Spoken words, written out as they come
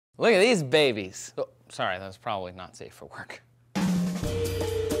Look at these babies. Oh, sorry, that was probably not safe for work.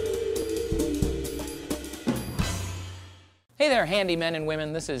 Hey there, handy men and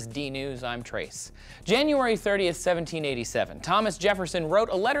women. This is DNews. I'm Trace. January 30th, 1787, Thomas Jefferson wrote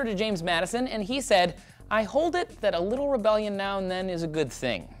a letter to James Madison, and he said, "I hold it that a little rebellion now and then is a good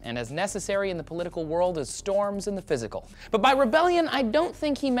thing, and as necessary in the political world as storms in the physical." But by rebellion, I don't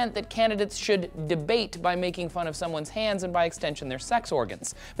think he meant that candidates should debate by making fun of someone's hands and by extension their sex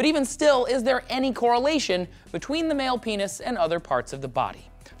organs. But even still, is there any correlation between the male penis and other parts of the body?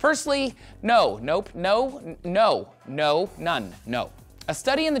 Firstly, no, nope, no, none, no. A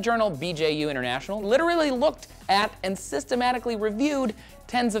study in the journal BJU International literally looked at and systematically reviewed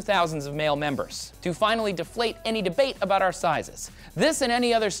tens of thousands of male members to finally deflate any debate about our sizes. This and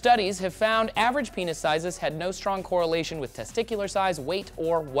any other studies have found average penis sizes had no strong correlation with testicular size, weight,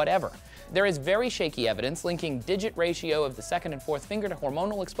 or whatever. There is very shaky evidence linking digit ratio of the second and fourth finger to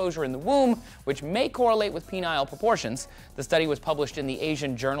hormonal exposure in the womb, which may correlate with penile proportions. The study was published in the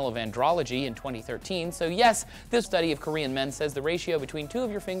Asian Journal of Andrology in 2013, so yes, this study of Korean men says the ratio between two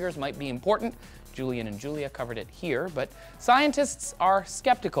of your fingers might be important. Julian and Julia covered it here, but scientists are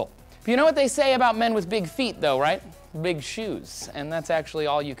skeptical. You know what they say about men with big feet, though, right? Big shoes, and that's actually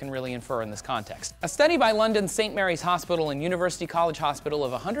all you can really infer in this context. A study by London's St. Mary's Hospital and University College Hospital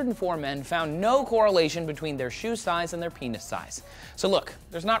of 104 men found no correlation between their shoe size and their penis size. So look,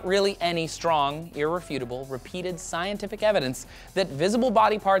 there's not really any strong, irrefutable, repeated scientific evidence that visible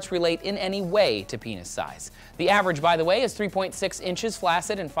body parts relate in any way to penis size. The average, by the way, is 3.6 inches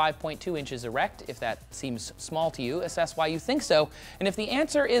flaccid and 5.2 inches erect. If that seems small to you, assess why you think so. And if the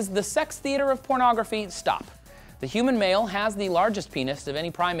answer is the sex theater of pornography, stop. The human male has the largest penis of any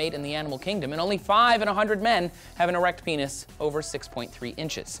primate in the animal kingdom, and only 5 in 100 men have an erect penis over 6.3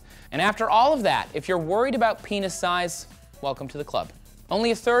 inches. And after all of that, if you're worried about penis size, welcome to the club. Only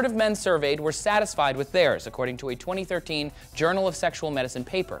a third of men surveyed were satisfied with theirs, according to a 2013 Journal of Sexual Medicine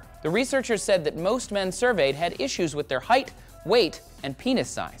paper. The researchers said that most men surveyed had issues with their height, weight, and penis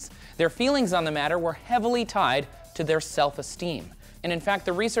size. Their feelings on the matter were heavily tied to their self-esteem. And in fact,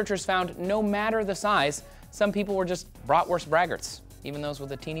 the researchers found no matter the size, some people were just bratwurst braggarts, even those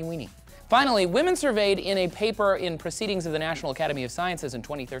with a teeny weenie. Finally, women surveyed in a paper in Proceedings of the National Academy of Sciences in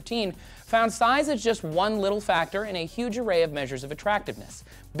 2013 found size as just one little factor in a huge array of measures of attractiveness.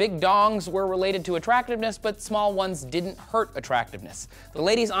 Big dongs were related to attractiveness, but small ones didn't hurt attractiveness. The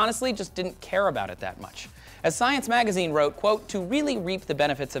ladies honestly just didn't care about it that much. As Science magazine wrote, quote, "To really reap the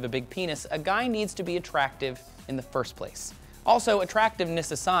benefits of a big penis, a guy needs to be attractive in the first place." Also,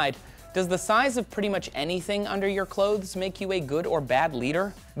 attractiveness aside, does the size of pretty much anything under your clothes make you a good or bad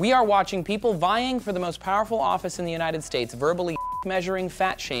leader? We are watching people vying for the most powerful office in the United States verbally measuring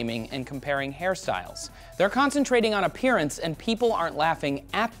fat shaming and comparing hairstyles. They're concentrating on appearance, and people aren't laughing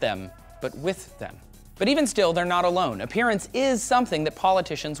at them, but with them. But even still, they're not alone. Appearance is something that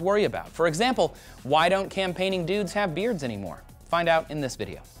politicians worry about. For example, why don't campaigning dudes have beards anymore? Find out in this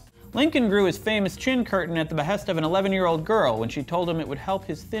video. Lincoln grew his famous chin curtain at the behest of an 11-year-old girl when she told him it would help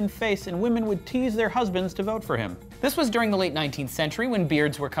his thin face and women would tease their husbands to vote for him. This was during the late 19th century when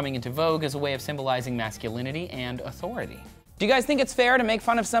beards were coming into vogue as a way of symbolizing masculinity and authority. Do you guys think it's fair to make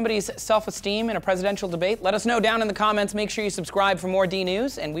fun of somebody's self-esteem in a presidential debate? Let us know down in the comments. Make sure you subscribe for more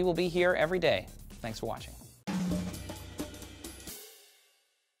DNews, and we will be here every day. Thanks for watching.